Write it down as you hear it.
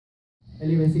I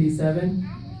live in City 7.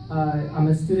 I'm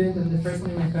a student and the first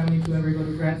one in my family to ever go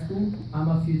to grad school.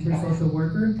 I'm a future social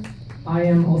worker. I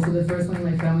am also the first one in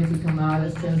my family to come out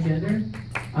as transgender.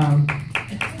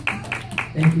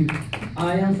 Thank you.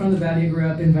 I am from the Valley. I grew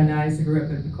up in Van Nuys. I grew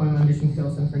up at Pacoima, Mission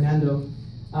Hill, San Fernando.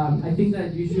 I think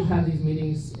that you should have these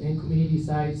meetings in community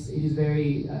sites. It is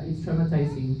very, it's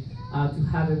traumatizing to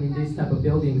have them in these type of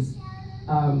buildings.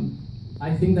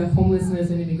 I think that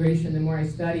homelessness and immigration, the more I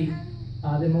study,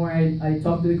 the more I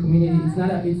talk to the community,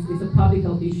 it's a public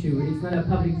health issue. It's not a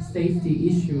public safety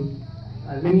issue.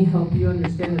 Let me help you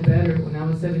understand it better. When I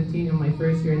was 17 in my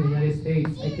first year in the United States,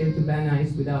 I came to Van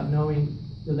Nuys without knowing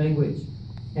the language.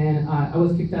 And I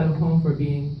was kicked out of home for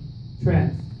being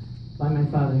trans by my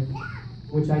father,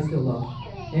 which I still love.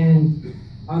 And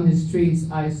on the streets,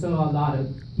 I saw a lot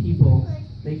of people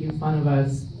making fun of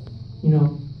us, you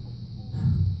know,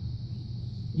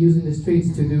 using the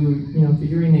streets to do, you know, to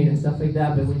urinate and stuff like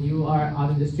that. But when you are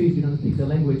out in the streets, you don't speak the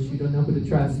language, you don't know who to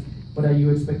trust. What are you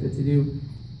expected to do?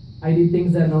 I did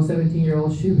things that no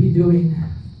 17-year-old should be doing,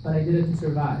 but I did it to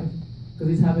survive. Because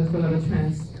this happens for a lot of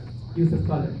trans youth of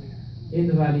color in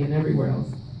the Valley and everywhere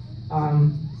else.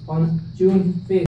 On June 5th,